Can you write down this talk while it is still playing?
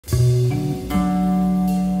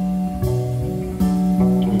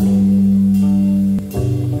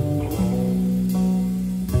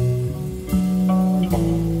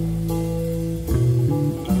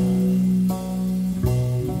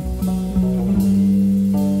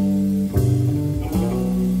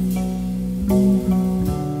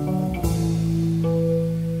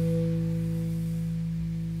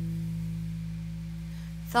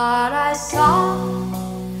I saw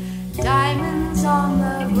diamonds on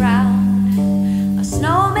the ground. A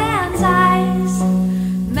snowman's eyes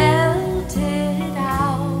melted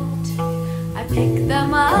out. I picked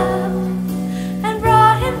them up and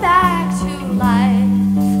brought him back to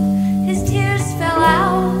life. His tears fell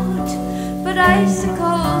out, but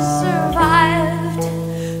icicles survived.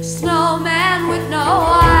 Snowman with no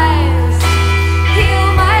eyes, heal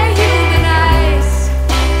my human eyes.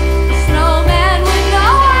 Snowman with no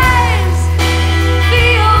eyes,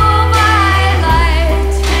 feel my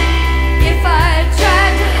light. If I try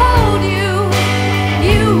to hold you,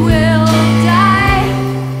 you will die.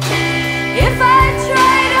 If I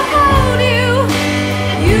try to hold you,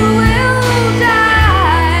 you will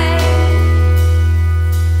die.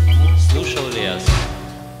 Слушал лес,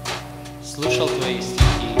 слушал твои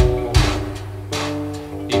стихи,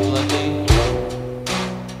 и плоды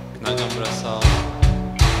к ногам бросал.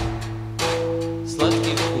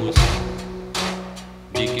 Сладкий вкус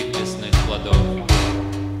диких лесных плодов,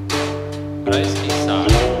 райский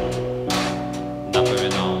сад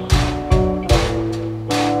напоминал.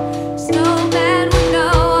 Snowman with no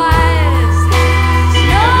eyes,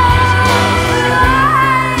 no eyes, no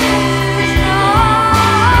eyes, no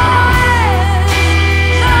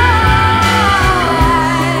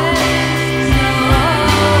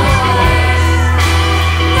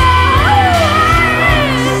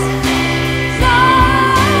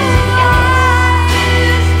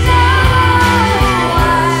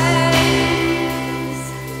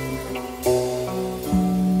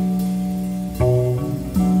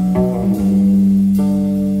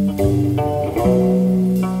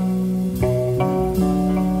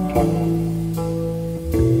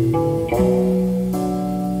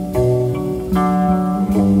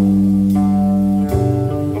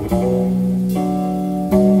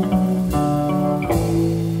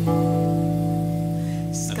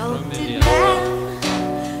Sculpted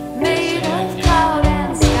man, made of cloud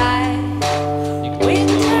and sky.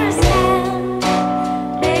 Winter's hand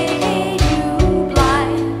made you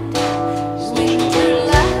blind. Winter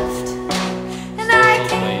left, and I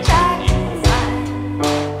came back to find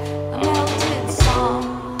a melted song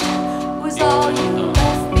was all you